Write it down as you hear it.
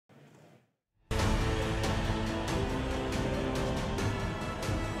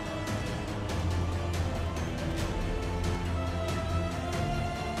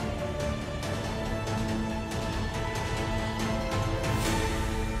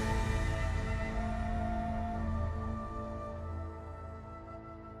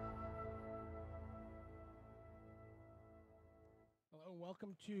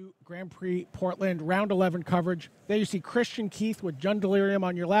Welcome to Grand Prix Portland, round 11 coverage. There you see Christian Keith with Delirium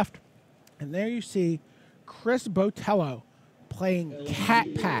on your left. And there you see Chris Botelho playing Cat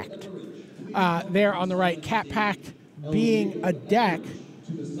Pact. There on the right, Cat Pact being a deck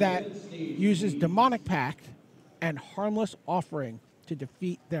that uses Demonic Pact and Harmless Offering to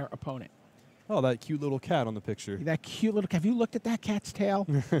defeat their opponent. Oh, that cute little cat on the picture. That cute little cat. Have you looked at that cat's tail?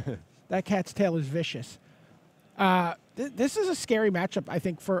 That cat's tail is vicious. This is a scary matchup, I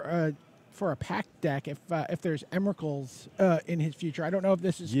think, for a Pact deck if there's Emrakul's in his future. I don't know if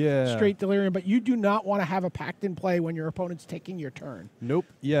this is straight Delirium, but you do not want to have a Pact in play when your opponent's taking your turn. Nope.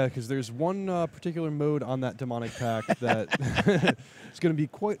 Yeah, because there's one particular mode on that Demonic Pact that is going to be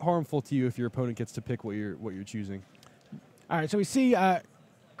quite harmful to you if your opponent gets to pick what you're choosing. All right, so we see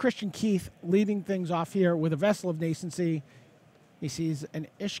Christian Keith leading things off here with a Vessel of Nascency. He sees an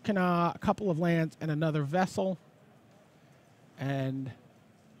Ishkana, a couple of lands, and another Vessel. And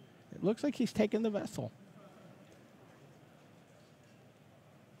it looks like he's taken the Vessel.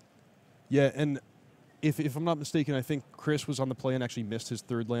 Yeah, and if I'm not mistaken, I think Chris was on the play and actually missed his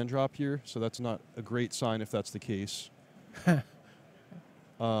third land drop here, so that's not a great sign if that's the case.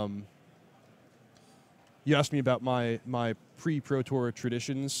 You asked me about my pre-Pro Tour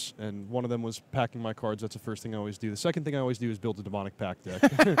traditions, and one of them was packing my cards. That's the first thing I always do. The second thing I always do is build a Demonic Pact deck.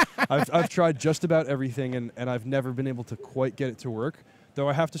 I've tried just about everything, and I've never been able to quite get it to work. Though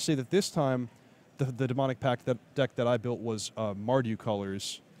I have to say that this time, the Demonic Pact deck that I built was Mardu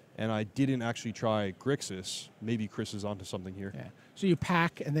colors, and I didn't actually try Grixis. Maybe Chris is onto something here. Yeah. So you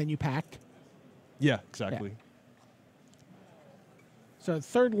pack, and then you pact? Yeah, exactly. Yeah. So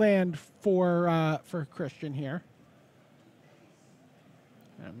third land for Christian here.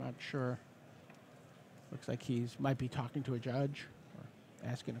 I'm not sure. Looks like might be talking to a judge or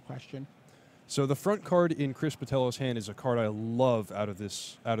asking a question. So the front card in Chris Botelho's hand is a card I love out of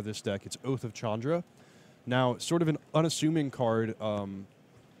this deck. It's Oath of Chandra. Now, sort of an unassuming card.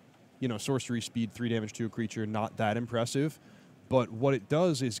 Sorcery speed, 3 damage to a creature, not that impressive. But what it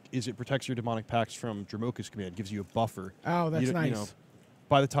does is it protects your Demonic Pacts from Dromoka's command, gives you a buffer. Oh, that's nice.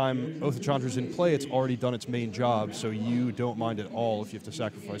 By the time Oath of Chandra is in play, it's already done its main job, so you don't mind at all if you have to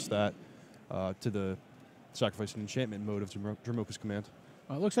sacrifice that to the sacrifice and enchantment mode of Dromoka's command.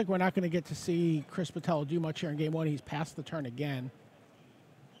 Well, it looks like we're not going to get to see Chris Botelho do much here in game one. He's passed the turn again.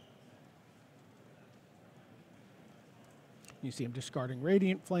 You see him discarding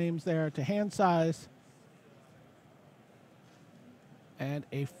Radiant Flames there to hand size. And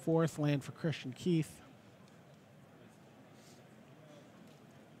a fourth land for Christian Keith.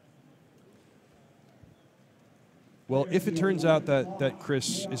 Well, if it turns out that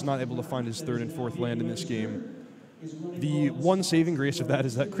Chris is not able to find his third and fourth land in this game, the one saving grace of that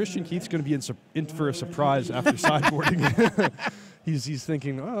is that Christian Keith's going to be in for a surprise after sideboarding. He's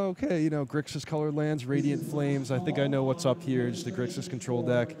thinking, oh, okay, Grixis colored lands, Radiant Flames. I think I know what's up here. Just a Grixis control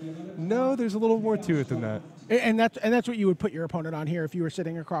deck. No, there's a little more to it than that. And that's what you would put your opponent on here if you were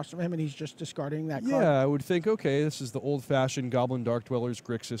sitting across from him and he's just discarding that card. Yeah, I would think, okay, this is the old-fashioned Goblin Dark Dwellers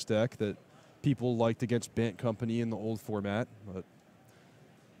Grixis deck that people liked against Bant Company in the old format, but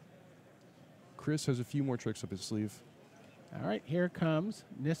Chris has a few more tricks up his sleeve. All right, here comes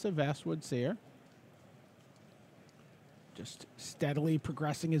Nissa Vastwood Seer. Just steadily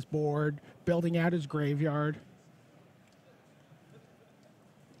progressing his board, building out his graveyard.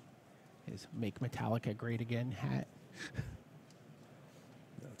 His Make Metallica Great Again hat.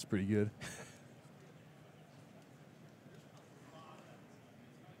 That's pretty good.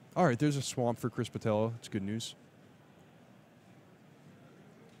 All right, there's a swamp for Chris Botelho. It's good news.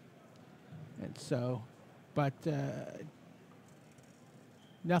 And so, but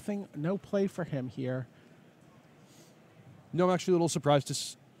no play for him here. No, I'm actually a little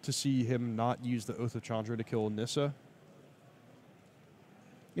surprised to see him not use the Oath of Chandra to kill Nissa.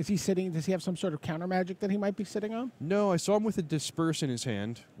 Is he sitting? Does he have some sort of counter magic that he might be sitting on? No, I saw him with a Disperse in his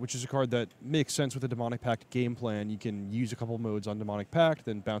hand, which is a card that makes sense with a Demonic Pact game plan. You can use a couple modes on Demonic Pact,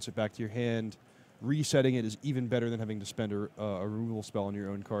 then bounce it back to your hand. Resetting it is even better than having to spend a removal spell on your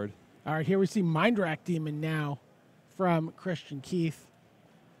own card. All right, here we see Mindrack Demon now from Christian Keith.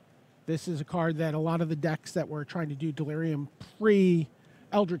 This is a card that a lot of the decks that were trying to do Delirium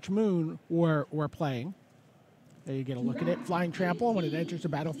pre-Eldritch Moon were playing. There you get a look at it. Flying Trample, when it enters the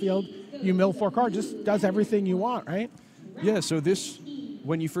battlefield, you mill 4 cards. Just does everything you want, right? Yeah, so this,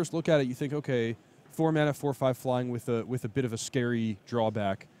 when you first look at it, you think, okay, 4 mana, 4/5 flying with a bit of a scary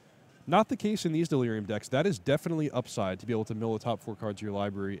drawback. Not the case in these Delirium decks. That is definitely upside to be able to mill the top 4 cards of your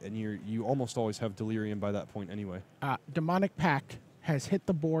library, and you almost always have Delirium by that point anyway. Demonic Pact has hit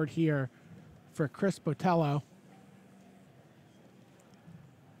the board here for Chris Botelho.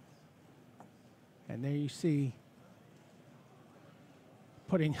 And there you see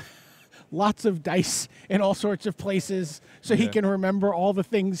putting lots of dice in all sorts of places so he can remember all the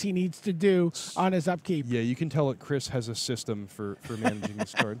things he needs to do on his upkeep. Yeah, you can tell that Chris has a system for managing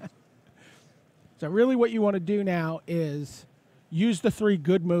this card. So really what you want to do now is use the 3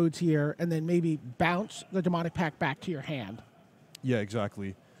 good modes here and then maybe bounce the Demonic Pact back to your hand. Yeah,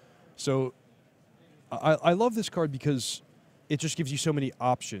 exactly. So I love this card because it just gives you so many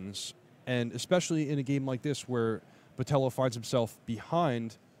options. And especially in a game like this where Botelho finds himself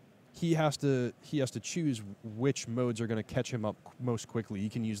behind, he has to choose which modes are going to catch him up most quickly. He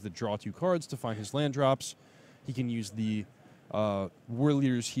can use the draw 2 cards to find his land drops. He can use the War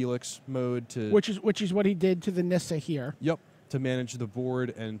Leader's Helix mode to... Which is what he did to the Nissa here. Yep, to manage the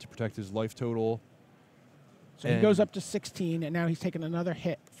board and to protect his life total. So he goes up to 16, and now he's taken another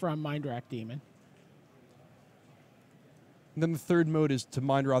hit from Mind Rack Demon. And then the third mode is to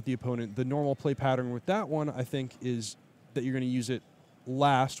mind rot the opponent. The normal play pattern with that one, I think, is that you're going to use it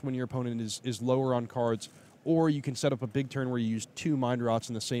last when your opponent is lower on cards, or you can set up a big turn where you use 2 mind rots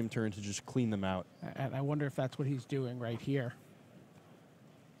in the same turn to just clean them out. And I wonder if that's what he's doing right here.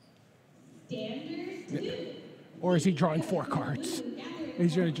 Or is he drawing 4 cards?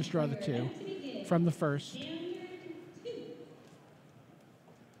 He's going to just draw the 2 from the first.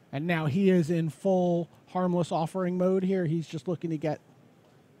 And now he is in full harmless offering mode here. He's just looking to get...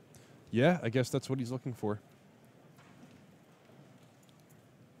 Yeah, I guess that's what he's looking for.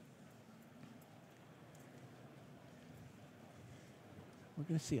 We're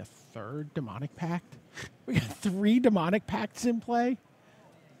going to see a 3rd Demonic Pact. We got 3 Demonic Pacts in play.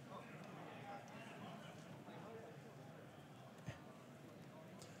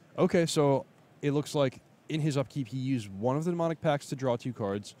 Okay, so it looks like in his upkeep he used one of the Demonic Pacts to draw 2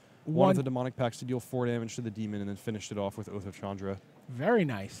 cards, one of the Demonic Pacts to deal 4 damage to the demon, and then finished it off with Oath of Chandra. Very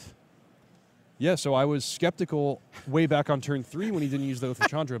nice. Yeah, so I was skeptical way back on turn 3 when he didn't use the Oath of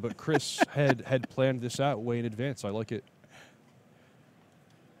Chandra, but Chris had planned this out way in advance. I like it.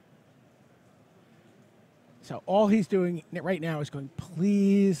 So all he's doing right now is going,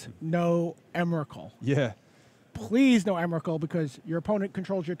 please no Emrakul. Yeah. Please no Emrakul, because your opponent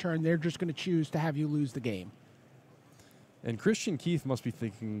controls your turn. They're just going to choose to have you lose the game. And Christian Keith must be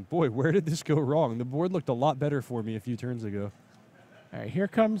thinking, boy, where did this go wrong? The board looked a lot better for me a few turns ago. All right, here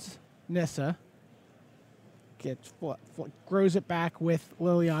comes Nissa. Grows it back with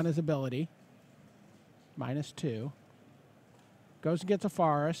Liliana's ability. -2. Goes and gets a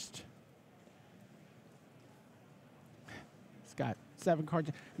forest. He's got 7 cards.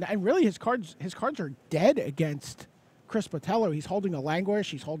 Now, and really, his cards are dead against Chris Botelho. He's holding a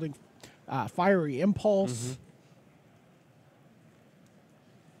Languish. He's holding Fiery Impulse. Mm-hmm.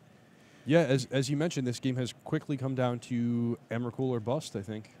 Yeah, as you mentioned, this game has quickly come down to Emrakul or bust, I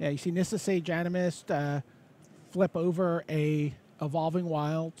think. Yeah, you see Nissa Sage Animist flip over a Evolving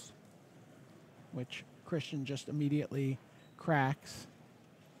Wilds, which Christian just immediately cracks.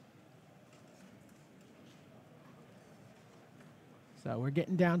 So we're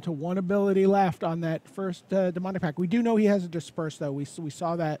getting down to 1 ability left on that first Demonic Pact. We do know he has a Disperse, though. We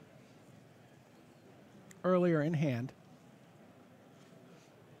saw that earlier in hand.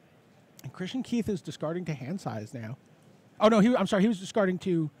 And Christian Keith is discarding to hand size now. Oh no, I'm sorry. He was discarding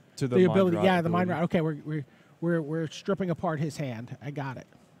to the ability. Yeah, the Mind Rot. Okay, we're stripping apart his hand. I got it.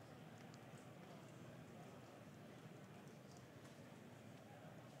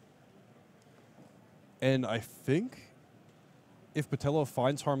 And I think if Botelho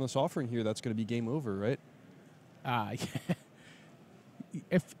finds Harmless Offering here, that's going to be game over, right?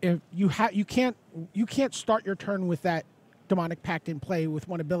 If you can't start your turn with that Demonic Pact in play with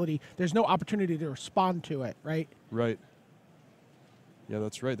 1 ability, there's no opportunity to respond to it, right? Right. Yeah,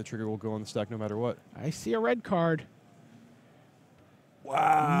 that's right. The trigger will go on the stack no matter what. I see a red card.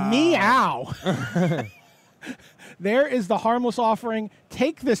 Wow. Meow. There is the Harmless Offering.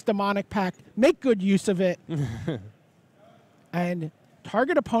 Take this Demonic Pact. Make good use of it. And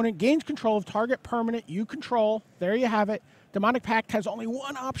target opponent gains control of target permanent you control. There you have it. Demonic Pact has only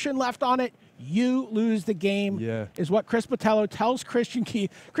 1 option left on it. You lose the game, is what Chris Botelho tells Christian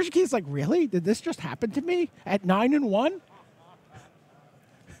Keith. Christian Keith's like, really? Did this just happen to me at 9-1?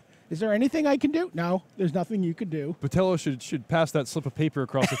 Is there anything I can do? No, there's nothing you can do. Botelho should pass that slip of paper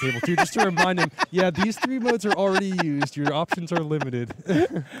across the table, too, just to remind him, yeah, these 3 modes are already used. Your options are limited.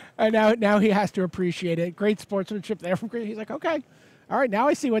 And now he has to appreciate it. Great sportsmanship there from Chris. He's like, okay, all right, now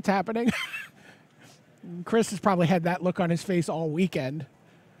I see what's happening. Chris has probably had that look on his face all weekend.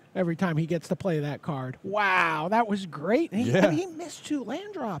 every time he gets to play that card. Wow, that was great. He missed 2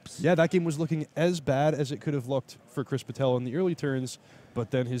 land drops. Yeah, that game was looking as bad as it could have looked for Chris Botelho in the early turns,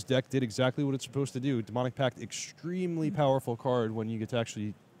 but then his deck did exactly what it's supposed to do. Demonic Pact, extremely powerful card when you get to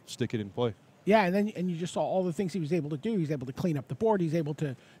actually stick it in play. Yeah, and you just saw all the things he was able to do. He's able to clean up the board. He's able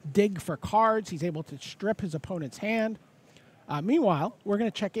to dig for cards. He's able to strip his opponent's hand. Meanwhile, we're going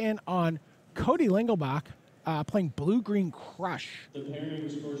to check in on Cody Lingelbach playing Blue-Green Crush.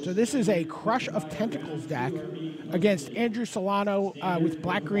 So this is a Crush of Tentacles deck against Andrew Sullano with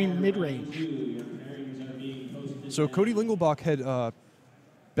Black-Green Midrange. So Cody Lingelbach had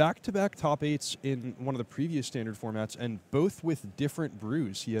back-to-back top 8s in one of the previous standard formats, and both with different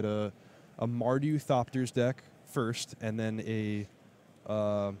brews. He had a Mardu Thopters deck first, and then a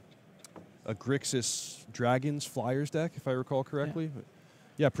Grixis Dragons Flyers deck, if I recall correctly. Yeah. But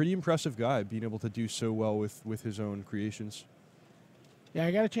yeah, pretty impressive guy, being able to do so well with his own creations. Yeah,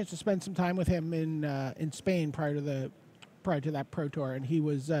 I got a chance to spend some time with him in Spain prior to that Pro Tour, and he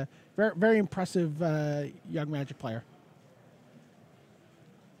was very very impressive young Magic player.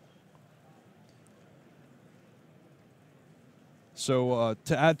 So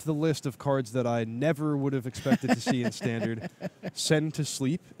to add to the list of cards that I never would have expected to see in Standard, Send to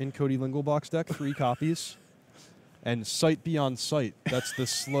Sleep in Cody Lingelbach's deck, 3 copies. And Sight Beyond Sight, that's the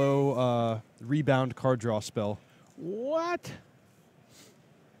slow rebound card draw spell. What?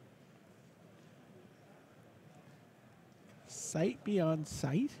 Sight Beyond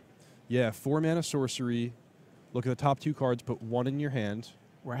Sight? Yeah, 4-mana sorcery. Look at the top 2 cards, put 1 in your hand.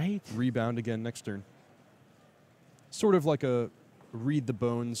 Right. Rebound again next turn. Sort of like a read the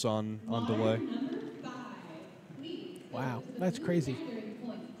bones on delay. Wow, that's crazy.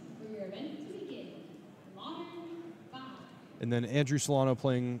 And then Andrew Sullano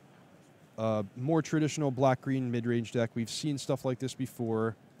playing more traditional black-green mid-range deck. We've seen stuff like this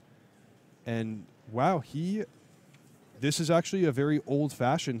before. And wow, this is actually a very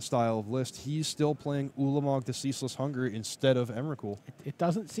old-fashioned style of list. He's still playing Ulamog the Ceaseless Hunger instead of Emrakul. It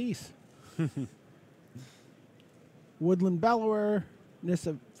doesn't cease. Woodland Bellower,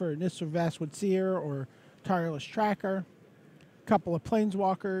 for Nissa Vastwood Seer or Tireless Tracker. Couple of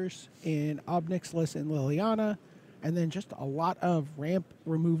Planeswalkers in Obnixilus and Liliana. And then just a lot of ramp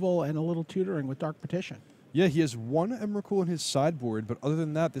removal and a little tutoring with Dark Petition. Yeah, he has 1 Emrakul in his sideboard, but other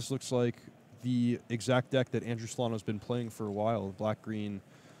than that, this looks like the exact deck that Andrew Solano's been playing for a while. Black-green,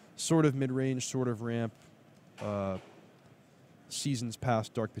 sort of mid-range, sort of ramp, Seasons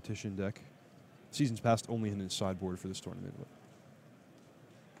Past Dark Petition deck. Seasons Past only in his sideboard for this tournament.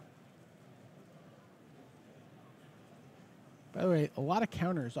 By the way, a lot of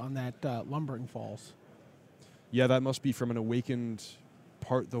counters on that Lumbering Falls. Yeah, that must be from an Awakened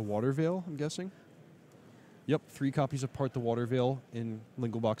Part the Water Veil, I'm guessing. Yep, 3 copies of Part the Water Veil in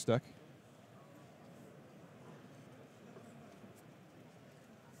Lingelbach's deck.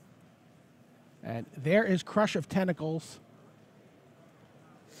 And there is Crush of Tentacles.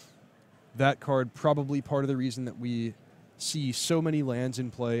 That card probably part of the reason that we see so many lands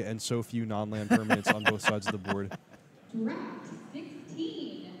in play and so few non-land permanents on both sides of the board. Draft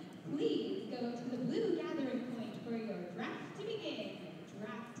 16. Please go to the blue gathering point for your draft to begin.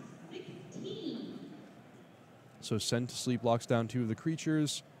 Draft 16. So Send to Sleep locks down 2 of the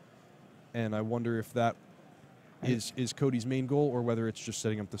creatures, and I wonder if that is Cody's main goal or whether it's just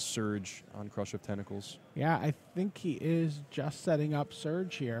setting up the Surge on Crush of Tentacles. Yeah, I think he is just setting up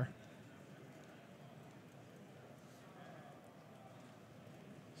Surge here.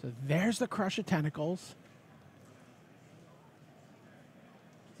 So there's the Crush of Tentacles.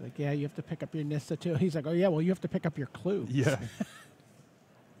 It's like, yeah, you have to pick up your Nissa too. He's like, oh yeah, well you have to pick up your Clue. Yeah.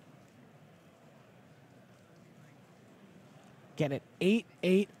 Get it,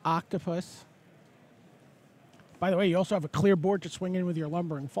 8/8 Octopus. By the way, you also have a clear board to swing in with your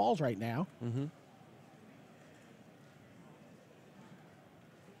Lumbering Falls right now. Mm-hmm.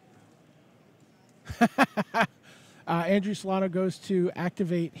 Andrew Solano goes to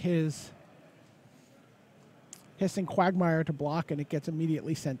activate his Hissing Quagmire to block, and it gets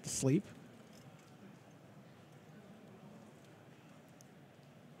immediately sent to sleep.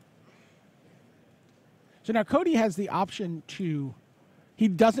 So now Cody has the option to, he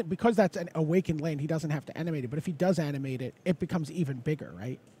doesn't, because that's an awakened land, he doesn't have to animate it, but if he does animate it, it becomes even bigger,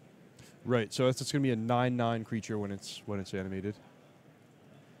 right? Right, so it's going to be a 9/9 creature when it's animated.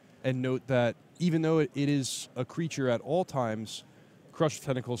 And note that even though it is a creature at all times, Crush of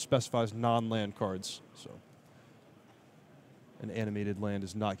Tentacles specifies non-land cards. So an animated land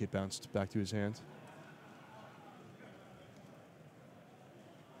does not get bounced back to his hand.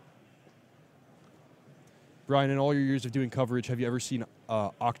 Brian, in all your years of doing coverage, have you ever seen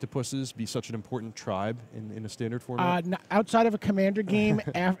octopuses be such an important tribe in a standard format? Outside of a commander game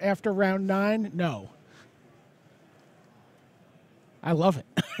after round 9, no. I love it.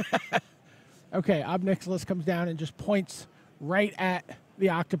 Okay, Ob Nixilis comes down and just points right at the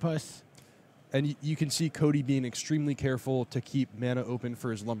octopus. And you can see Cody being extremely careful to keep mana open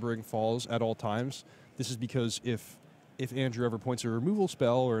for his Lumbering Falls at all times. This is because if Andrew ever points a removal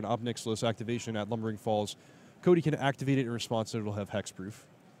spell or an Ob Nixilis activation at Lumbering Falls, Cody can activate it in response and it'll have hexproof.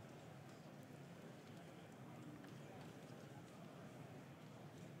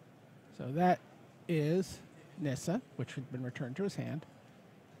 So that is Nissa, which had been returned to his hand.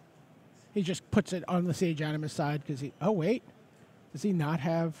 He just puts it on the Sage Animus side because he... Oh, wait. Does he not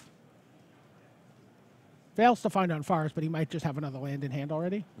have... Fails to find on Forest, but he might just have another land in hand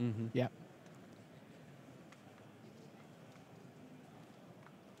already. Mm-hmm. Yep.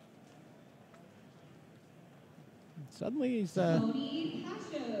 Suddenly he's... Suddenly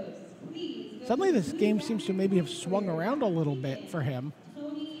this game seems to maybe have swung around a little bit for him.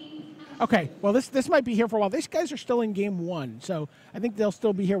 Okay, well, this might be here for a while. These guys are still in game 1, so I think they'll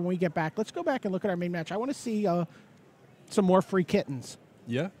still be here when we get back. Let's go back and look at our main match. I want to see some more free kittens.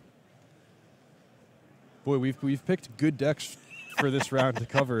 Yeah. Boy, we've picked good decks for this round to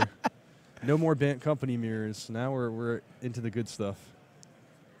cover. No more Bant Company mirrors. Now we're into the good stuff.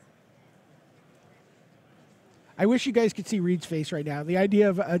 I wish you guys could see Reed's face right now. The idea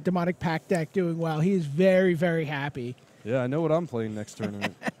of a Demonic Pact deck doing well, he is very, very happy. Yeah, I know what I'm playing next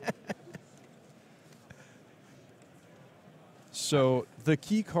tournament. So the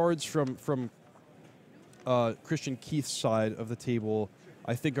key cards from Christian Keith's side of the table,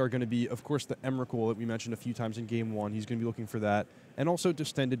 I think, are going to be, of course, the Emrakul that we mentioned a few times in Game 1. He's going to be looking for that. And also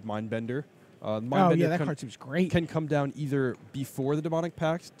Distended Mindbender. Mindbender that card seems great. Can come down either before the Demonic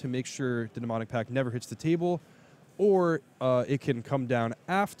Pact to make sure the Demonic Pact never hits the table, or it can come down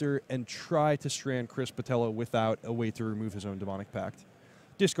after and try to strand Chris Botelho without a way to remove his own Demonic Pact.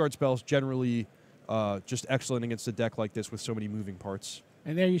 Discard spells generally just excellent against a deck like this with so many moving parts.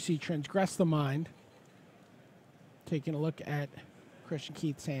 And there you see Transgress the Mind. Taking a look at Christian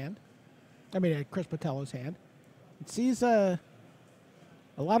Keith's hand. At Chris Botelho's hand. It sees a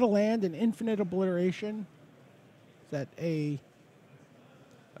lot of land and infinite obliteration. Is that a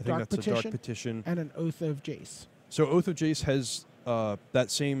Dark Petition? And an Oath of Jace. So Oath of Jace has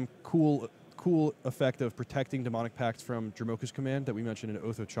that same cool effect of protecting Demonic Pact from Dramoka's command that we mentioned in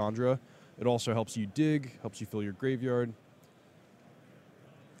Oath of Chandra. It also helps you dig, helps you fill your graveyard.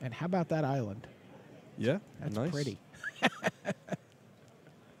 And how about that island? Yeah, that's nice. Pretty.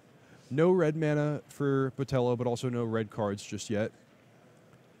 No red mana for Botelho, but also no red cards just yet.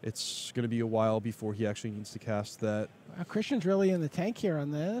 It's going to be a while before he actually needs to cast that. Wow, Christian's really in the tank here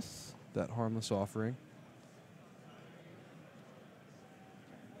on this. That Harmless Offering.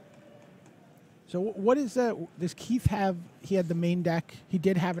 So what is that? Does Keith have? He had the main deck. He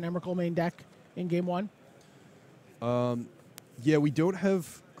did have an Emrakul main deck in Game 1. Yeah, we don't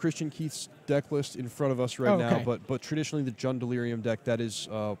have Christian Keith's deck list in front of us right now, but traditionally the Jund Delirium deck, that is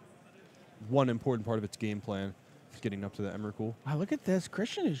one important part of its game plan, getting up to the Emrakul. Wow, look at this.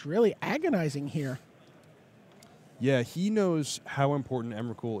 Christian is really agonizing here. Yeah, he knows how important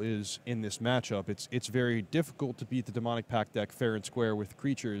Emrakul is in this matchup. It's very difficult to beat the Demonic Pact deck fair and square with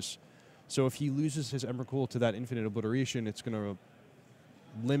creatures. So if he loses his Emrakul to that Infinite Obliteration, it's going to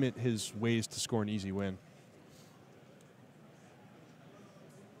limit his ways to score an easy win.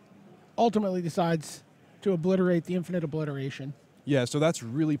 Ultimately decides to obliterate the Infinite Obliteration. Yeah, so that's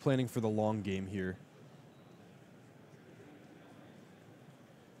really planning for the long game here.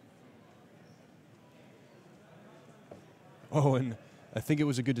 Oh, and I think it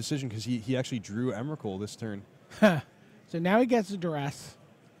was a good decision because he actually drew Emrakul this turn. So now he gets a Duress.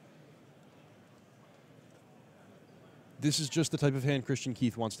 This is just the type of hand Christian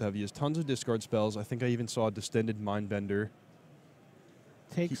Keith wants to have. He has tons of discard spells. I think I even saw a Distended Mindbender.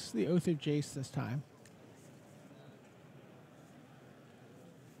 Takes the Oath of Jace this time.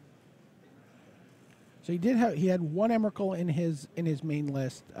 So he had one Emrakul in his main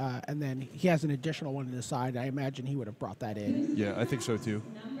list, and then he has an additional one to the side. I imagine he would have brought that in. Yeah, I think so too.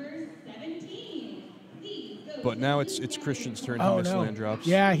 Number 17. But now it's Christian's turn to miss land drops.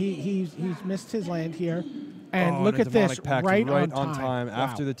 Yeah, he's missed his land here. And look and at this, Pact right on time. Wow.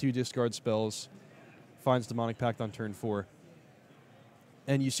 After the 2 discard spells, finds Demonic Pact on turn 4.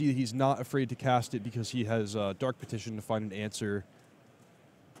 And you see that he's not afraid to cast it because he has Dark Petition to find an answer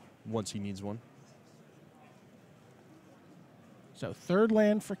once he needs one. So third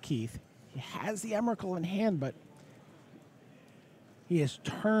land for Keith. He has the Emrakul in hand, but He is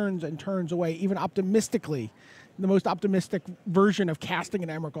turns and turns away, even optimistically. The most optimistic version of casting an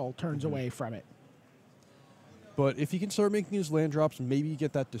Emrakul turns away from it. But if he can start making his land drops, maybe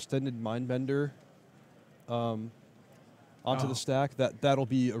get that Distended Mindbender onto the stack, that'll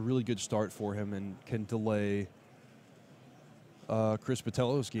be a really good start for him and can delay Chris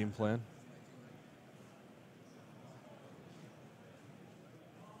Botelho's game plan.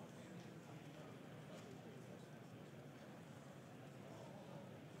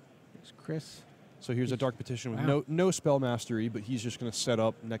 Here's Chris. So here's a Dark Petition with no spell mastery, but he's just going to set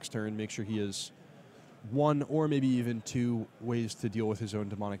up next turn, make sure he has one or maybe even two ways to deal with his own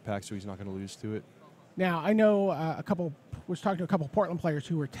Demonic Pact, so he's not going to lose to it. Now, I know was talking to a couple Portland players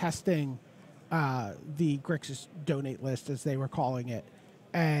who were testing the Grixis donate list, as they were calling it,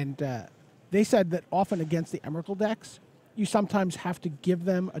 and they said that often against the Emrakul decks, you sometimes have to give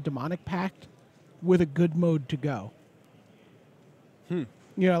them a Demonic Pact with a good mode to go.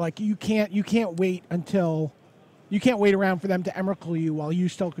 You know, like you can't wait around for them to Emrakul you while you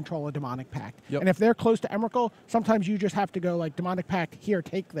still control a Demonic Pact. Yep. And if they're close to Emrakul, sometimes you just have to go like Demonic Pact, here,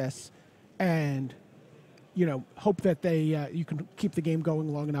 take this, and hope that they you can keep the game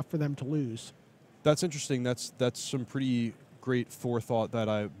going long enough for them to lose. That's interesting. That's some pretty great forethought that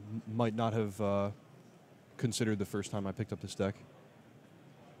I might not have considered the first time I picked up this deck.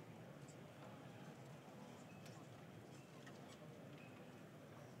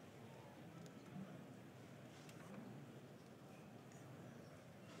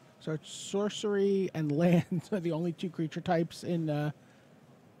 So it's sorcery and land are the only two creature types in the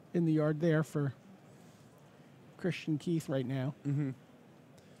yard there for Christian Keith right now. Mm-hmm.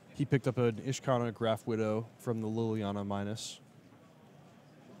 He picked up an Ishkana Graf Widow from the Liliana Minus.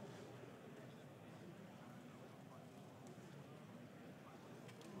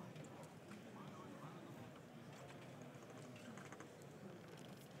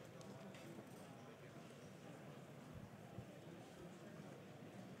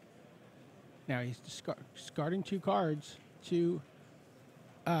 Now he's discarding two cards to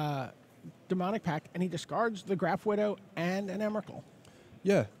Demonic Pact, and he discards the Graf Widow and an Emrakul.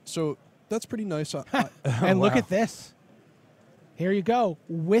 Yeah, so that's pretty nice. And look at this. Here you go,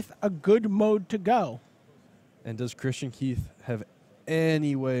 with a good mode to go. And does Christian Keith have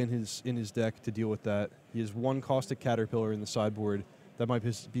any way in his deck to deal with that? He has one Caustic Caterpillar in the sideboard. That might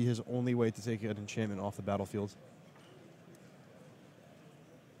be his only way to take an enchantment off the battlefield.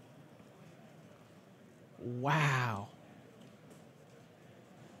 Wow.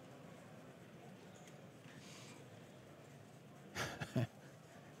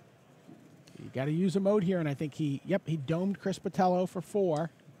 You got to use a mode here, and I think he domed Chris Botelho for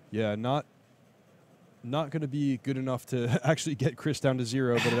 4. Yeah, not going to be good enough to actually get Chris down to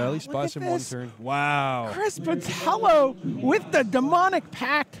 0, but it at least buys him one turn. Wow. Chris Botelho with the Demonic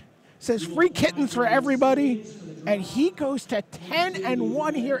Pact says free kittens for everybody, and he goes to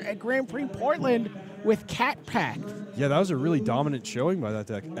 10-1 here at Grand Prix Portland with Cat Pact. Yeah, that was a really dominant showing by that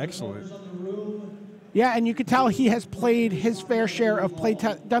deck. Excellent. Yeah, and you could tell he has played his fair share of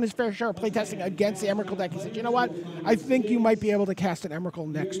done his fair share of playtesting against the Emrakul deck. He said, you know what? I think you might be able to cast an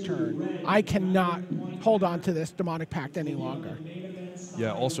Emrakul next turn. I cannot hold on to this Demonic Pact any longer.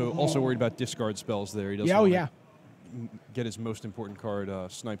 Yeah, also worried about discard spells there. He doesn't get his most important card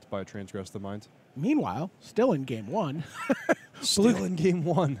sniped by a Transgress the Mind. Meanwhile, still in game 1. Still in game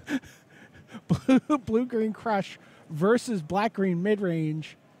 1. Blue-green Crush versus black-green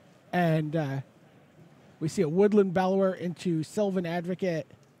Midrange. And we see a Woodland Bellower into Sylvan Advocate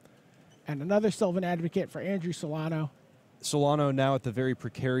and another Sylvan Advocate for Andrew Sullano. Sullano now at the very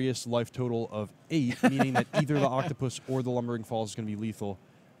precarious life total of 8, meaning that either the Octopus or the Lumbering Falls is going to be lethal.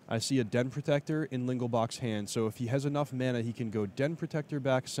 I see a Den Protector in Lingelbach's hand, so if he has enough mana, he can go Den Protector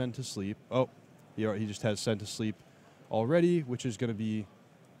back, Send to Sleep. Oh, he just has Send to Sleep already, which is going to be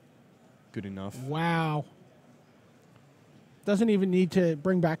good enough. Wow. Doesn't even need to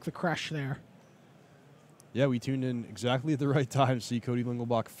bring back the Crush there. Yeah, we tuned in exactly at the right time to see Cody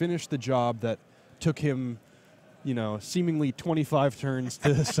Lingelbach finish the job that took him, seemingly 25 turns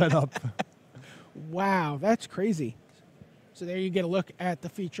to set up. Wow, that's crazy. So there you get a look at the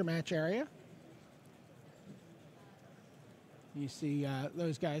feature match area. You see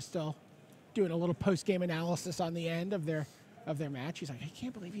those guys still doing a little post-game analysis on the end of their match. He's like, I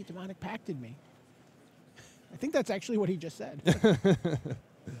can't believe he Demonic Pacted me. I think that's actually what he just said.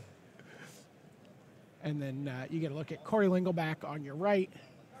 And then you get a look at Corey Lingelbach on your right,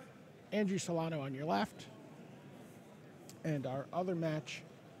 Andrew Sullano on your left, and our other match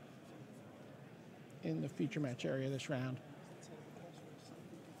in the feature match area this round,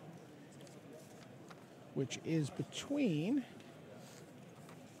 which is between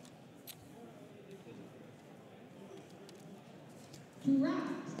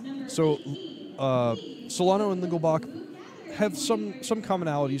Draft number So 18. Sullano and Lingelbach have some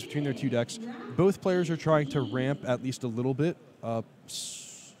commonalities between their two decks. Both players are trying to ramp at least a little bit.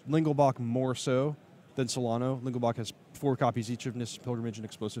 Lingelbach more so than Sullano. Lingelbach has 4 copies each of Nissa's Pilgrimage and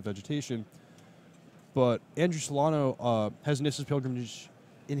Explosive Vegetation. But Andrew Sullano has Nissa's Pilgrimage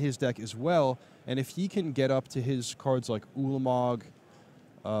in his deck as well. And if he can get up to his cards like Ulamog,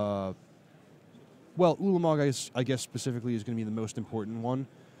 Ulamog I guess specifically is going to be the most important one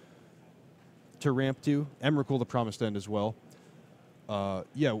to ramp to. Emrakul, the Promised End as well.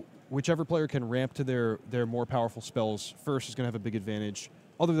 Whichever player can ramp to their more powerful spells first is going to have a big advantage.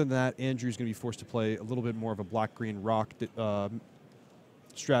 Other than that, Andrew's going to be forced to play a little bit more of a black-green rock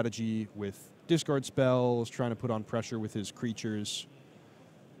strategy with discard spells, trying to put on pressure with his creatures,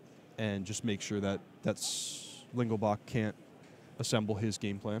 and just make sure that Lingelbach can't assemble his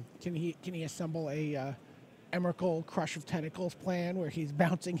game plan. Can he assemble a Emrakul Crush of Tentacles plan where he's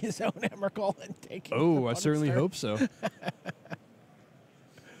bouncing his own Emrakul and taking? Oh, I certainly hope so.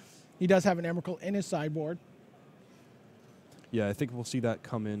 He does have an Emrakul in his sideboard. Yeah, I think we'll see that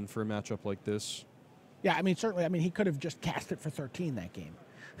come in for a matchup like this. Yeah, I mean, certainly. I mean, he could have just cast it for 13 that game.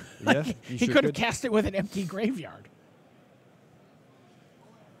 Yeah, he could have cast it with an empty graveyard.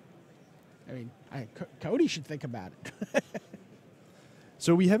 I mean, Cody should think about it.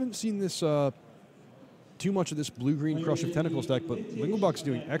 So we haven't seen this too much of this blue-green Crush of Tentacles deck, but Lingelbach's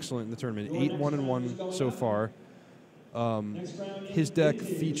doing excellent in the tournament. 8-1-1 so far. His deck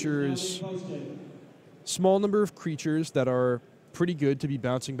features small number of creatures that are pretty good to be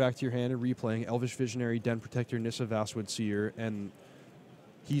bouncing back to your hand and replaying. Elvish Visionary, Den Protector, Nissa Vastwood Seer, and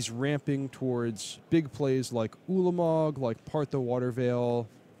he's ramping towards big plays like Ulamog, like Part the Waterveil.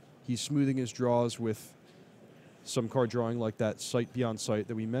 He's smoothing his draws with some card drawing like that Sight Beyond Sight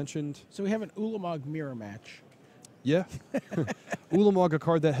that we mentioned. So we have an Ulamog mirror match. Yeah. Ulamog, a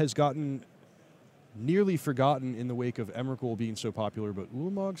card that has gotten nearly forgotten in the wake of Emrakul being so popular, but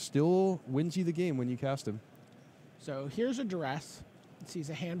Ulamog still wins you the game when you cast him. So here's a duress. It sees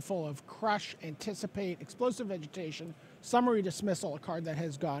a handful of Crush, Anticipate, Explosive Vegetation, Summary Dismissal, a card that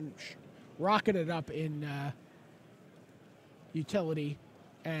has gone rocketed up in utility,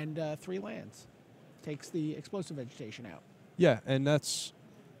 and 3 lands. Takes the Explosive Vegetation out. Yeah, and that's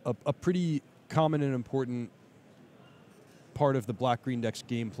a pretty common and important part of the black-green deck's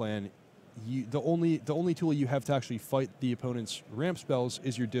game plan. The only tool you have to actually fight the opponent's ramp spells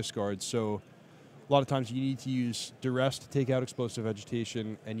is your discard. So a lot of times you need to use Duress to take out Explosive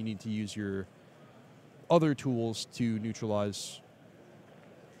Vegetation, and you need to use your other tools to neutralize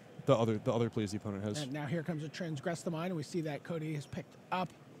the other plays the opponent has. And now here comes a Transgress the Mind, and we see that Cody has picked up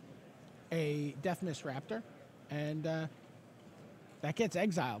a Death Mist Raptor, and that gets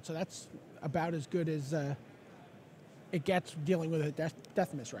exiled. So that's about as good as it gets dealing with a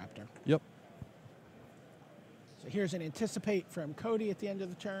Death Mist Raptor. Yep. So here's an Anticipate from Cody at the end of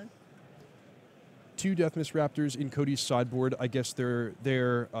the turn. 2 Death Mist Raptors in Cody's sideboard. I guess they're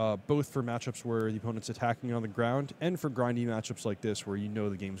both for matchups where the opponent's attacking on the ground, and for grindy matchups like this where you know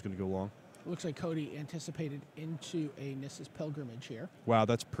the game's going to go long. Looks like Cody anticipated into a Nissa's Pilgrimage here. Wow,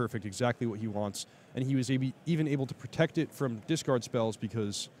 that's perfect. Exactly what he wants. And he was even able to protect it from discard spells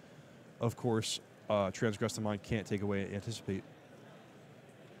because, of course, Transgress the Mind can't take away Anticipate.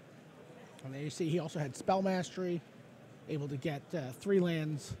 And there you see he also had Spell Mastery, able to get 3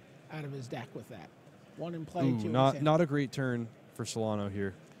 lands out of his deck with that. 1 in play, 2 in hand. Not a great turn for Sullano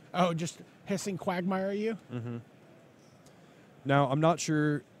here. Oh, just hissing Quagmire you? Mm-hmm. Now, I'm not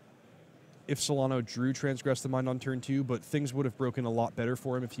sure if Sullano drew Transgress the Mind on turn 2, but things would have broken a lot better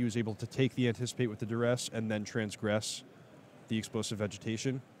for him if he was able to take the Anticipate with the Duress and then Transgress the Explosive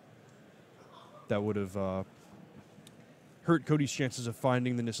Vegetation. That would have hurt Cody's chances of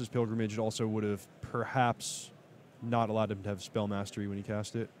finding the Nissa's Pilgrimage. It also would have perhaps not allowed him to have Spell Mastery when he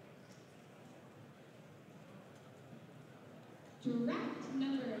cast it. Draft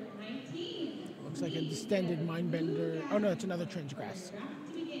number 19. Looks like a Distended Mindbender. Oh, no, it's another Transgress. Draft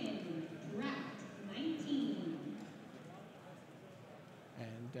to begin. Draft 19.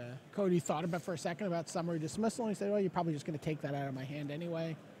 And Cody thought about for a second about Summary Dismissal, and he said, well, you're probably just going to take that out of my hand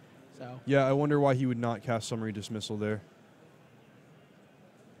anyway. So Yeah, I wonder why he would not cast Summary Dismissal there.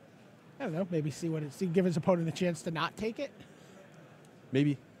 I don't know, maybe give his opponent a chance to not take it.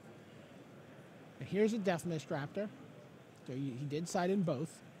 Maybe. And here's a Death Mist Raptor. So he did side in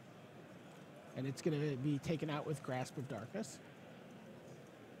both. And it's going to be taken out with Grasp of Darkness.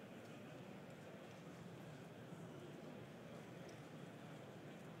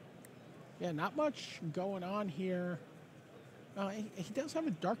 Yeah, not much going on here. He does have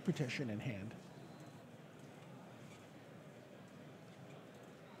a Dark Petition in hand.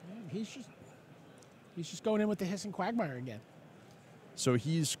 he's just going in with the hissing quagmire again. So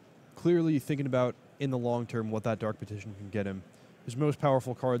he's clearly thinking about, in the long term, what that Dark Petition can get him. His most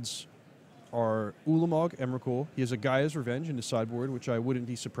powerful cards are Ulamog, Emrakul. He has a Gaia's Revenge in his sideboard, which I wouldn't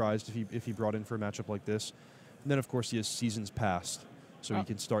be surprised if he brought in for a matchup like this. And then, of course, he has Seasons Past, so he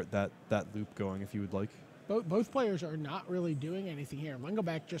can start that loop going if you would like. Both players are not really doing anything here.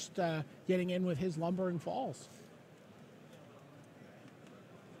 Lingelbach just getting in with his Lumbering Falls.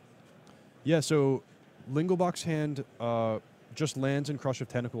 Yeah, so Lingelbach's hand just lands in Crush of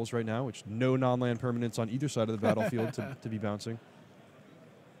Tentacles right now, which no non-land permanents on either side of the battlefield to be bouncing.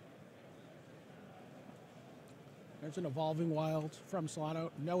 There's an Evolving Wild from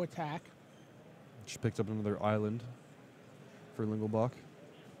Sullano. No attack. Just picked up another island for Lingelbach.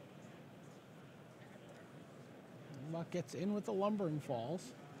 Lingelbach gets in with the Lumbering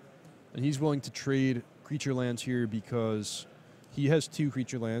Falls. And he's willing to trade creature lands here because he has 2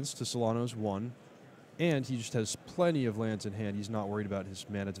 creature lands to Sullano's 1. And he just has plenty of lands in hand. He's not worried about his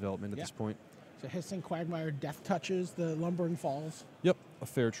mana development at this point. So Hissing Quagmire Death touches the Lumbering Falls. Yep, a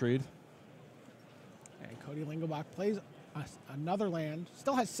fair trade. And Cody Lingelbach plays another land.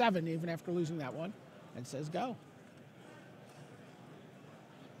 Still has 7 even after losing that one. And says go.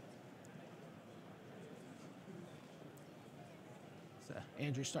 So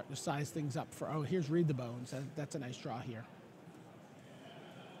Andrew's starting to size things up for, oh, here's Read the Bones. That's a nice draw here.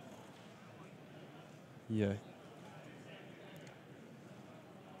 Yeah.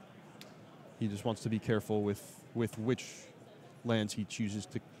 He just wants to be careful with which lands he chooses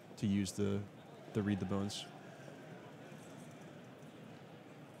to use the Read the Bones.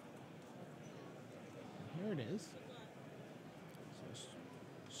 Here it is.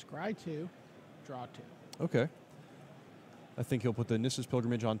 So scry 2, draw 2. Okay. I think he'll put the Nissa's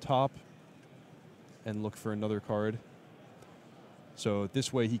Pilgrimage on top and look for another card. So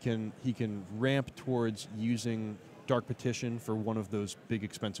this way he can ramp towards using Dark Petition for one of those big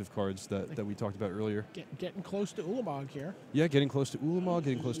expensive cards that we talked about earlier. Getting close to Ulamog here. Yeah, getting close to Ulamog,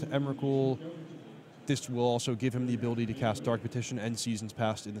 getting close to Emrakul. This will also give him the ability to cast Dark Petition and Seasons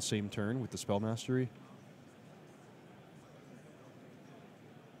Past in the same turn with the Spell Mastery.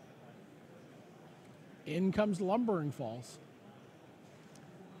 In comes Lumbering Falls.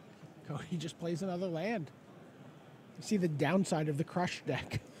 Cody just plays another land. You see the downside of the Crush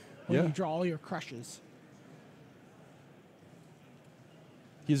deck when you draw all your Crushes.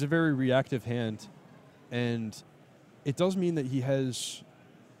 He has a very reactive hand, and it does mean that he has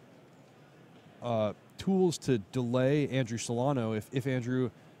tools to delay Andrew Sullano if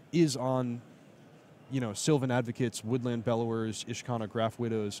Andrew is on, Sylvan Advocates, Woodland Bellowers, Ishkana Graph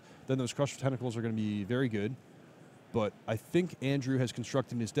Widows, then those Crush of Tentacles are going to be very good. But I think Andrew has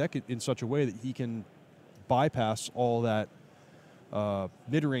constructed his deck in such a way that he can bypass all that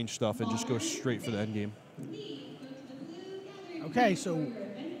mid-range stuff and just go straight for the end game. Okay, so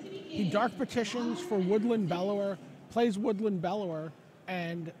he Dark Petitions for Woodland Bellower, plays Woodland Bellower,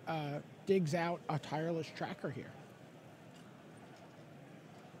 and digs out a Tireless Tracker here.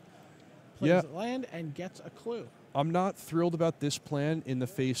 Plays land and gets a clue. I'm not thrilled about this plan in the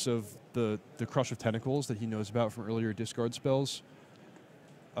face of the Crush of Tentacles that he knows about from earlier discard spells.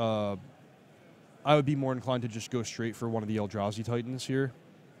 I would be more inclined to just go straight for one of the Eldrazi Titans here.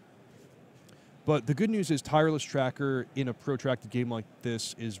 But the good news is Tireless Tracker in a protracted game like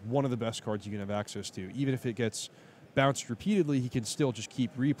this is one of the best cards you can have access to. Even if it gets bounced repeatedly, he can still just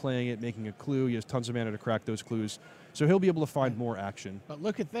keep replaying it, making a clue. He has tons of mana to crack those clues. So he'll be able to find more action. But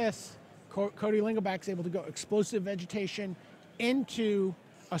look at this. Cody Lingelbach's able to go Explosive Vegetation into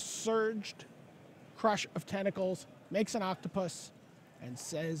a surged Crush of Tentacles, makes an Octopus, and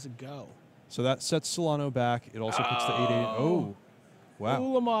says go. So that sets Sullano back. It also puts the 8/8. Oh, wow.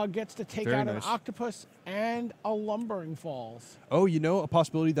 Ulamog gets to take Very out nice. an Octopus and a Lumbering Falls. Oh, a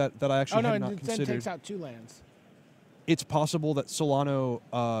possibility that I actually had not it considered. then takes out 2 lands. It's possible that Sullano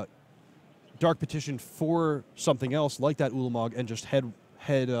Dark Petition for something else like that Ulamog and just head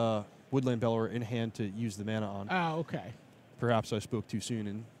Woodland Bellower in hand to use the mana on. Oh, okay. Perhaps I spoke too soon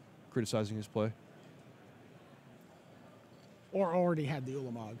in criticizing his play. Or already had the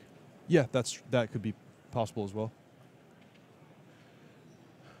Ulamog. Yeah, that could be possible as well.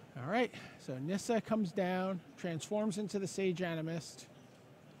 All right, so Nissa comes down, transforms into the Sage Animist.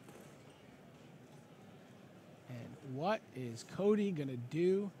 And what is Cody going to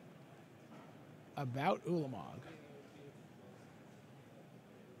do about Ulamog?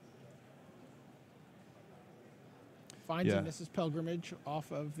 Finds a Nissa's Pilgrimage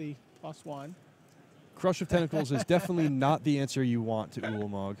off of the +1. Crush of Tentacles is definitely not the answer you want to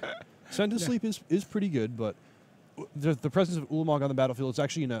Ulamog. Send to Sleep is pretty good, but the presence of Ulamog on the battlefield is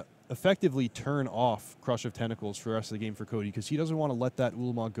actually effectively turn off Crush of Tentacles for the rest of the game for Cody, because he doesn't want to let that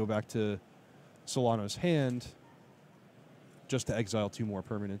Ulamog go back to Sullano's hand just to exile 2 more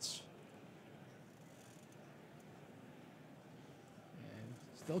permanents. And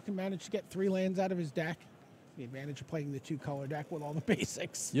still can manage to get 3 lands out of his deck. The advantage of playing the 2-color deck with all the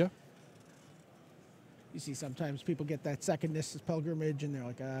basics. Yeah. You see sometimes people get that second Nissus Pilgrimage and they're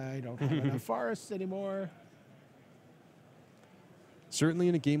like, I don't have enough forests anymore. Certainly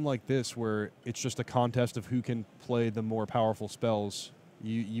in a game like this where it's just a contest of who can play the more powerful spells,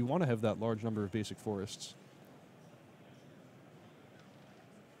 you want to have that large number of basic forests.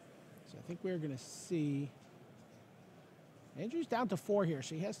 So I think we're going to see... Andrew's down to 4 here,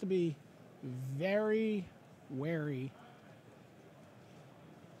 so he has to be very wary.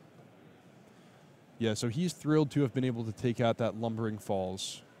 Yeah, so he's thrilled to have been able to take out that Lumbering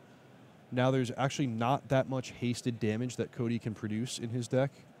Falls. Now there's actually not that much hasted damage that Cody can produce in his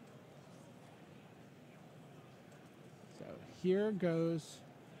deck. So here goes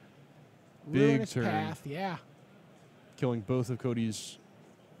Big Ruinous turn. Path, yeah. Killing both of Cody's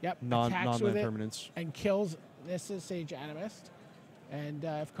Yep, non-land attacks with it permanents. and kills Nissus Sage Animist. And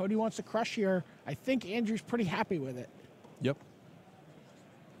if Cody wants to crush here, I think Andrew's pretty happy with it. Yep.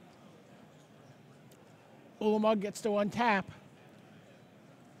 Ulamog gets to untap.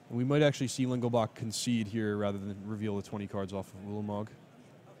 We might actually see Lingelbach concede here rather than reveal the 20 cards off of Ulamog.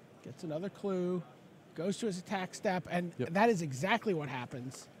 Gets another clue. Goes to his attack step, and Yep. that is exactly what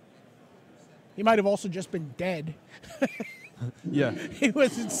happens. He might have also just been dead. Yeah. He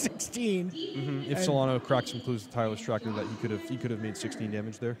was at 16. If Sullano cracks some clues to Tireless Tracker, that he could have made 16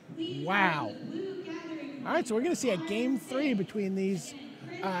 damage there. Wow. All right, so we're going to see a game 3 between these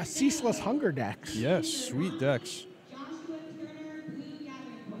ceaseless hunger decks. Yes, sweet decks.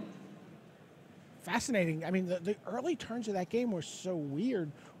 Fascinating. I mean, the early turns of that game were so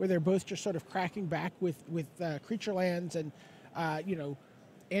weird, where they're both just sort of cracking back with creature lands, and you know,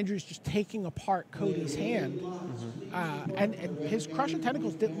 Andrew's just taking apart Cody's hand, and his Crush of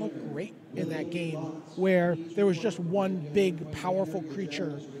Tentacles didn't look great in that game, where there was just one big, powerful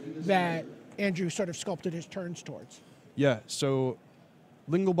creature that Andrew sort of sculpted his turns towards. Yeah, so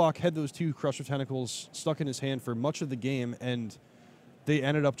Lingelbach had those 2 Crush of Tentacles stuck in his hand for much of the game, and they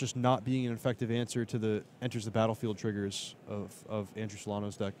ended up just not being an effective answer to the enters the battlefield triggers of Andrew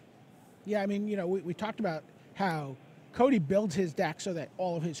Sullano's deck. Yeah, I mean, you know, we talked about how Cody builds his deck so that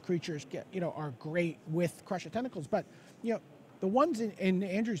all of his creatures are great with Crush of Tentacles, but, you know, the ones in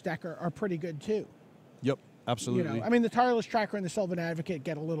Andrew's deck are pretty good too. Yep, absolutely. You know, I mean, the Tireless Tracker and the Sylvan Advocate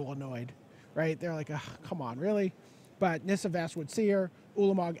get a little annoyed, right? They're like, come on, really? But Nissa Vastwood Seer,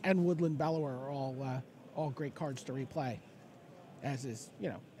 Ulamog, and Woodland Bellower are all great cards to replay, as is, you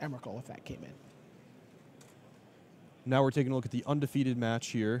know, Emrakul if that came in. Now we're taking a look at the undefeated match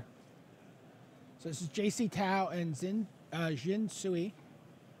here. So this is JC Tao and Jin Sui.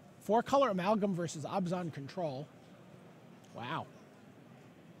 4-color Amalgam versus Abzan Control. Wow.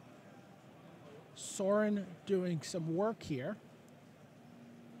 Soren doing some work here.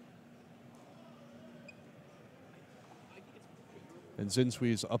 And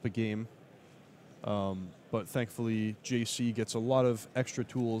Zinsui is up a game. But thankfully, JC gets a lot of extra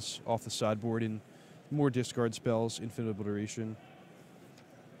tools off the sideboard in more discard spells, Infinite Obliteration.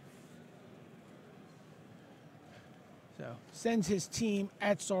 So sends his team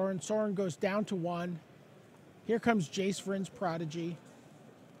at Soren. Soren goes down to 1. Here comes Jace Vryn's Prodigy.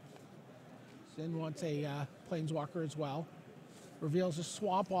 Zin wants a Planeswalker as well. Reveals a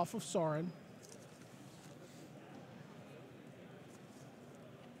swamp off of Soren.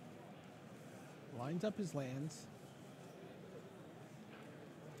 Lines up his lands.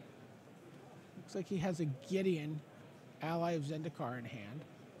 Looks like he has a Gideon, ally of Zendikar, in hand.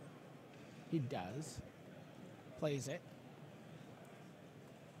 He does. Plays it.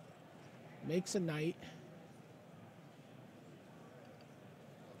 Makes a knight.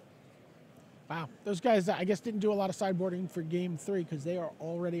 Wow, those guys, I guess, didn't do a lot of sideboarding for game 3 because they are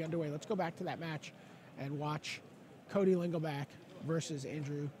already underway. Let's go back to that match and watch Cody Lingelbach versus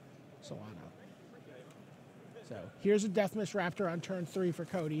Andrew Sullano. So here's a Deathmiss Raptor on turn 3 for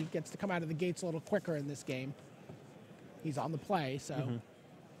Cody. Gets to come out of the gates a little quicker in this game. He's on the play, so.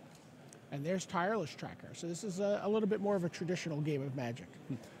 And there's Tireless Tracker. So this is a little bit more of a traditional game of Magic.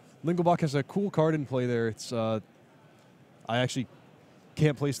 Lingelbach has a cool card in play there. It's I actually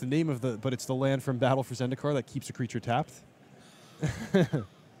can't place the name of but it's the land from Battle for Zendikar that keeps a creature tapped.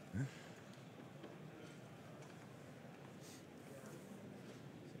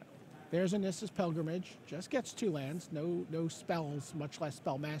 There's a Nissus Pilgrimage. Just gets 2 lands. No spells, much less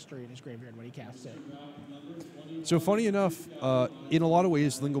spell mastery in his graveyard when he casts it. So funny enough, in a lot of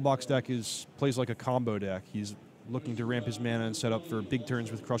ways, Lingelbach's deck plays like a combo deck. He's looking to ramp his mana and set up for big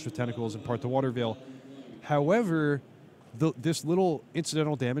turns with Crush with Tentacles and Part the Water Veil. However, this little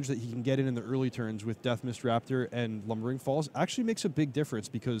incidental damage that he can get in the early turns with Death Mist Raptor and Lumbering Falls actually makes a big difference,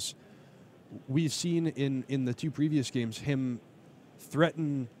 because we've seen in the 2 previous games him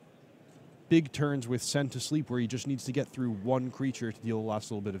threaten big turns with Send to Sleep, where he just needs to get through one creature to deal the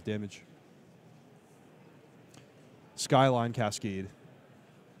last little bit of damage. Skyline Cascade,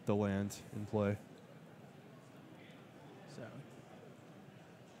 the land in play. So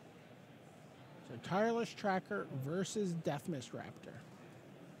Tireless Tracker versus Death Mist Raptor.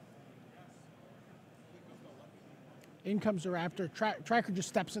 In comes the Raptor. Tracker just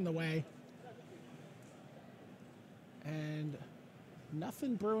steps in the way. And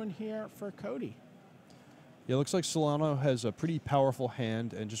nothing brewing here for Cody. Yeah, it looks like Sullano has a pretty powerful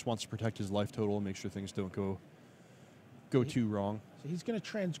hand and just wants to protect his life total and make sure things don't go too wrong. So he's going to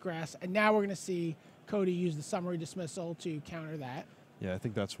transgress, and now we're going to see Cody use the Summary Dismissal to counter that. Yeah, I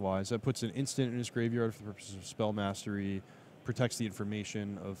think that's wise. That puts an instant in his graveyard for the purposes of spell mastery, protects the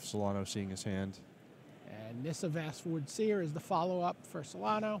information of Sullano seeing his hand. And Nissa Vastwood Seer is the follow-up for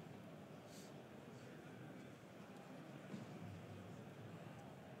Sullano.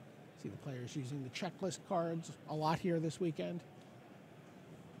 See the players using the checklist cards a lot here this weekend.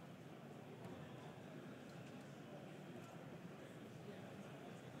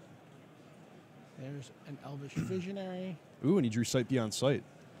 There's an Elvish Visionary. Ooh, and he drew Sight Beyond Sight.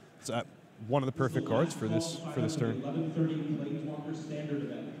 It's one of the perfect cards for this turn.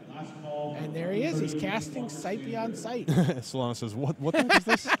 And there he is. He's casting Sight Beyond Sight. Sullano says, "What the heck is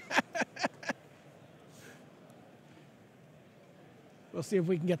this?" We'll see if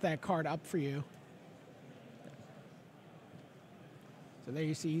we can get that card up for you. So there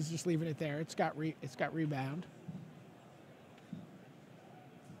you see, he's just leaving it there. It's got rebound.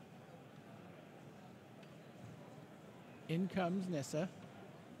 In comes Nissa.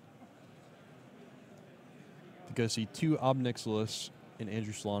 You guys see 2 Obnixilis in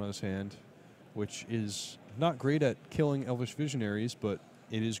Andrew Sullano's hand, which is not great at killing Elvish Visionaries, but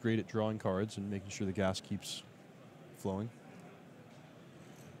it is great at drawing cards and making sure the gas keeps flowing.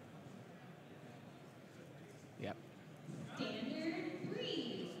 Yep.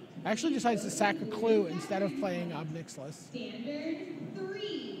 Actually decides to sack a clue instead of playing Obnixilis. Standard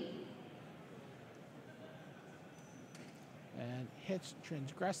 3. And hits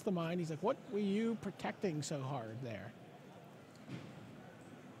Transgress the Mind. He's like, what were you protecting so hard there?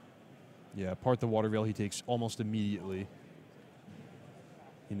 Yeah, Part the Water Veil he takes almost immediately.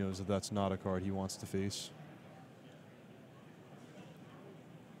 He knows that that's not a card he wants to face.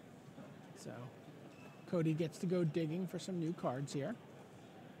 So Cody gets to go digging for some new cards here.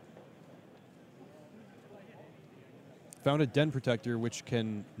 Found a Den Protector, which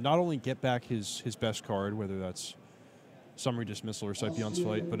can not only get back his best card, whether that's Summary Dismissal or Sight Beyond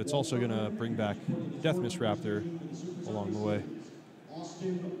Sight, but it's also going to bring back Death Mist Raptor along the way.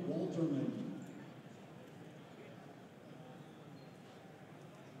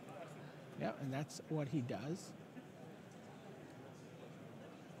 Yeah, and that's what he does.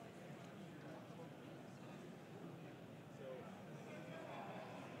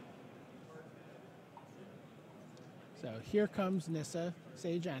 So here comes Nissa,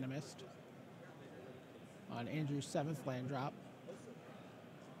 Sage Animist, on Andrew's 7th land drop.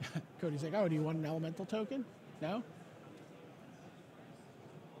 Cody's like, oh, do you want an elemental token? No?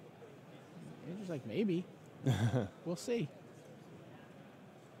 Andrew's like, maybe. We'll see.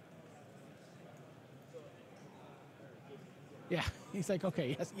 Yeah, he's like,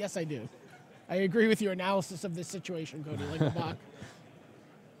 okay, yes, I do. I agree with your analysis of this situation, Cody Lingelbach.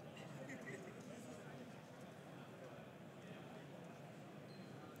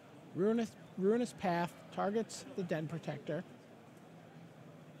 Ruinous Path targets the Den Protector.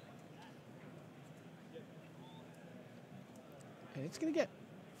 And it's going to get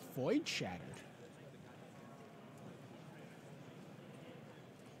Void Shattered.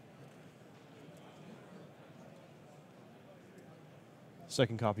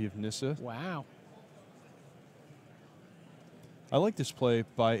 Second copy of Nissa. Wow. I like this play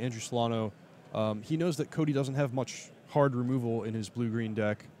by Andrew Sullano. He knows that Cody doesn't have much hard removal in his blue-green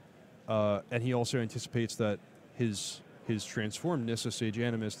deck, and he also anticipates that his transformed Nissa Sage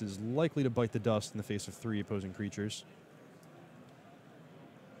Animist is likely to bite the dust in the face of 3 opposing creatures.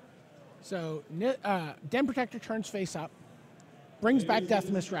 So Den Protector turns face up, brings back Death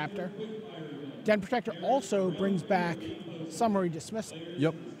Mist Raptor. Den Protector also brings back Summary Dismissal.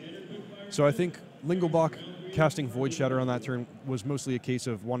 Yep. So I think Lingelbach casting Void Shatter on that turn was mostly a case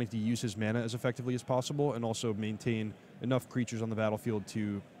of wanting to use his mana as effectively as possible and also maintain enough creatures on the battlefield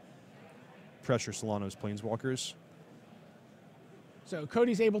to pressure Sullano's Planeswalkers. So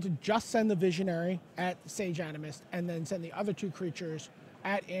Cody's able to just send the Visionary at Sage Animist and then send the other 2 creatures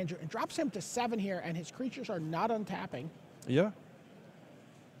at Andrew. It drops him to 7 here, and his creatures are not untapping. Yeah.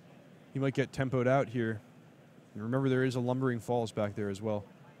 He might get tempoed out here. And remember, there is a Lumbering Falls back there as well.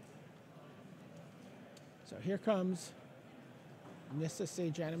 So here comes Nissa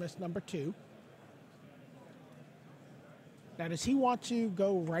Sage Animist number 2. Now, does he want to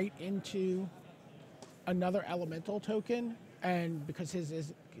go right into another elemental token? And because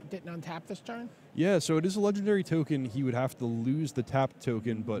his didn't untap this turn? Yeah, so it is a legendary token. He would have to lose the tap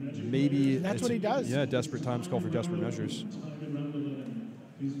token, but maybe... And that's what he does. Yeah, desperate times call for desperate measures.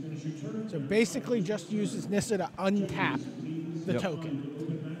 So basically just uses Nissa to untap the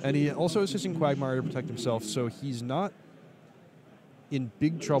token. And he also is hissing Quagmire to protect himself, so he's not in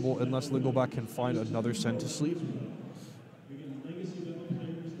big trouble unless Lingelbach can find another Send to Sleep.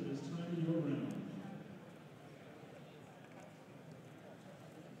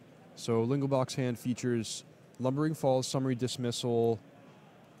 So Lingelbach's hand features Lumbering Falls, Summary Dismissal,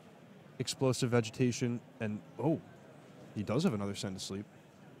 Explosive Vegetation, and oh, he does have another Send to Sleep.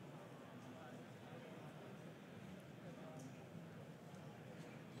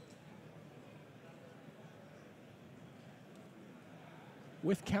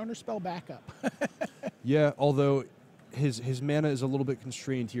 With Counterspell backup. Yeah, although his mana is a little bit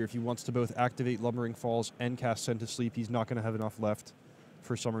constrained here. If he wants to both activate Lumbering Falls and cast Send to Sleep, he's not going to have enough left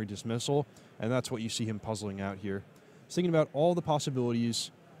for Summary Dismissal, and that's what you see him puzzling out here. He's thinking about all the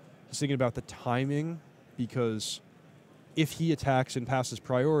possibilities. He's thinking about the timing, because if he attacks and passes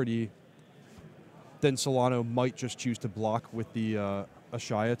priority, then Sullano might just choose to block with the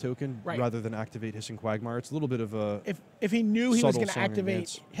Ashaya token rather than activate Hissing Quagmire. It's a little bit of a If he knew he was going to subtle song and activate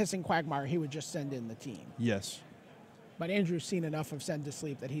dance. Hissing Quagmire, he would just send in the team. Yes. But Andrew's seen enough of Send to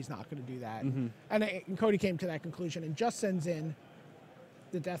Sleep that he's not going to do that. Mm-hmm. And Cody came to that conclusion and just sends in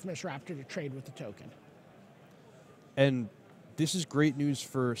the Deathmish Raptor to trade with the token. And this is great news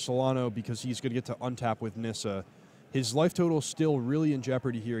for Sullano because he's going to get to untap with Nissa. His life total is still really in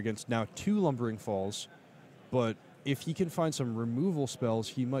jeopardy here against now 2 Lumbering Falls, but if he can find some removal spells,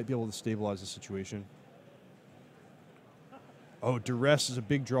 he might be able to stabilize the situation. Oh, Duress is a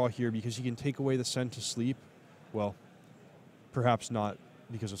big draw here because he can take away the Send to Sleep. Well, perhaps not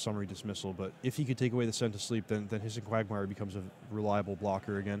because of Summary Dismissal, but if he could take away the Send to Sleep, then Hissing Quagmire becomes a reliable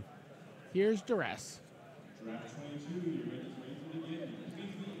blocker again. Here's Duress.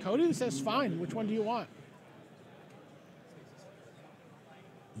 Cody says fine. Which one do you want?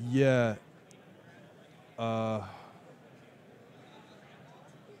 Yeah. I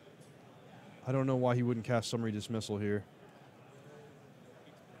don't know why he wouldn't cast Summary Dismissal here.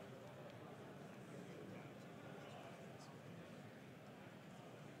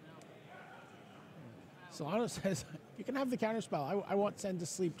 Sullano says, you can have the counterspell. I want Send to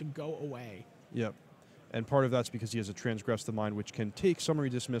Sleep to go away. Yep. And part of that's because he has a Transgress the Mind, which can take Summary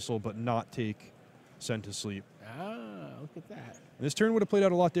Dismissal but not take Send to Sleep. Ah, look at that. And this turn would have played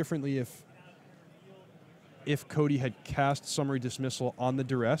out a lot differently if Cody had cast Summary Dismissal on the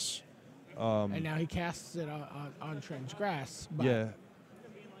Duress. And now he casts it on Transgress. But Yeah.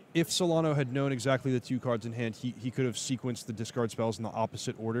 If Sullano had known exactly the 2 cards in hand, he could have sequenced the discard spells in the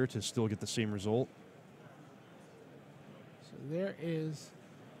opposite order to still get the same result. So there is...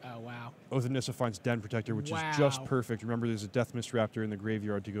 Oh, wow. Oath of Nissa finds Den Protector, which is just perfect. Remember, there's a Deathmist Raptor in the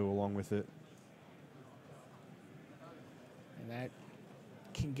graveyard to go along with it. And that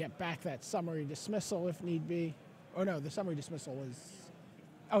can get back that Summary Dismissal if need be. Oh, no, the Summary Dismissal was...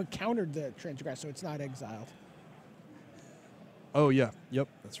 Oh, it countered the Transgress, so it's not exiled. Oh, yeah. Yep,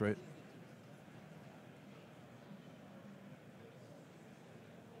 that's right.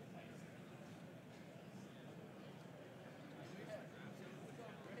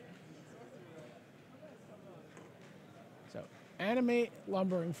 So, animate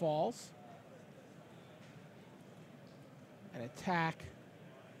Lumbering Falls. And attack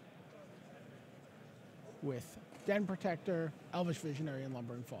with Den Protector, Elvish Visionary, and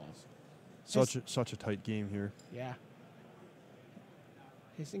Lumbering Falls. Such a tight game here. Yeah.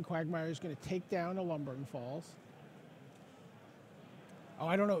 Hissing Quagmire is going to take down a Lumbering Falls. Oh,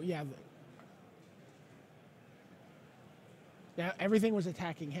 I don't know. Yeah. Now, everything was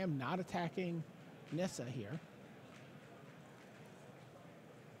attacking him, not attacking Nissa here.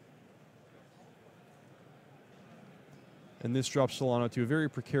 And this drops Sullano to a very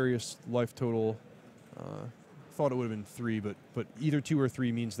precarious life total. Thought it would have been 3, but either 2 or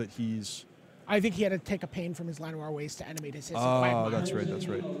 3 means that he's I think he had to take a pain from his Llanowar waste to animate his Oh, that's right. That's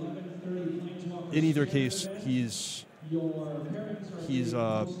right. In either case, he's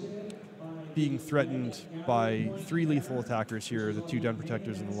being threatened by 3 lethal attackers here, the 2 Den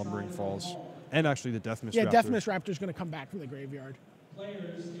Protectors and the Lumbering Falls, and actually the Death Mist Yeah, Raptor. Death Mist Raptor's going to come back from the graveyard.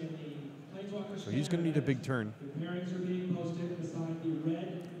 So he's going to need a big turn.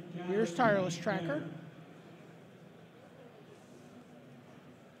 Here's Tireless Tracker.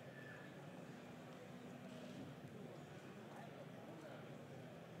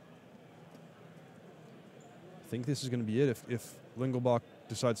 I think this is going to be it. If Lingelbach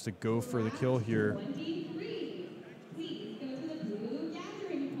decides to go for the kill here. 23. Please go to the blue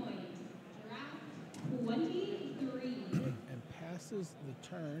gathering point. Draft 23. And passes the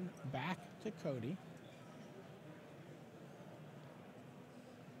turn back to Cody.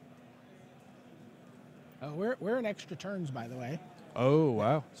 We're in extra turns, by the way. Oh,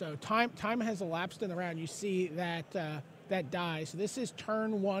 wow. So time has elapsed in the round. You see that that die. So this is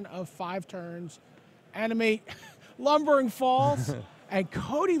turn 1 of 5 turns. Animate Lumbering Falls and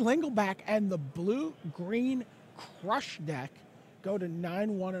Cody Lingelbach and the blue-green Crush deck go to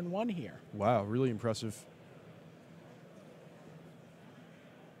 9-1-1 here. Wow, really impressive.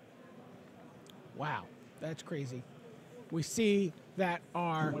 Wow, that's crazy. We see that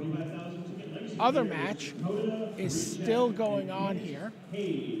our other match is still going on here.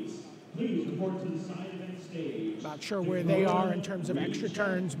 Not sure where they are in terms of extra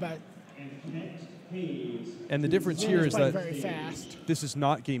turns, but And the difference here is that very fast. this is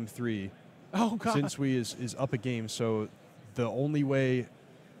not game 3. Oh god. Since we is up a game, so the only way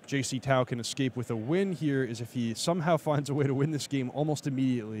JC Tao can escape with a win here is if he somehow finds a way to win this game almost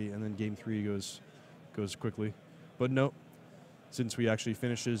immediately, and then game 3 goes quickly. But no, since we actually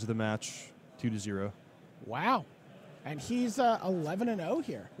finishes the match 2-0. Wow. And he's 11-0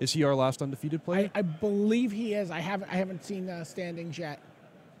 here. Is he our last undefeated player? I believe he is. I haven't seen standings yet.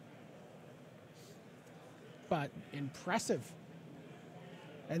 But impressive.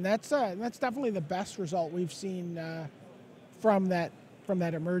 And that's definitely the best result we've seen from that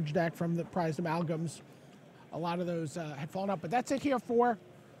Emerge deck, from the prized amalgams. A lot of those had fallen out. But that's it here for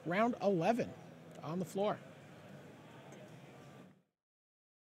round 11 on the floor.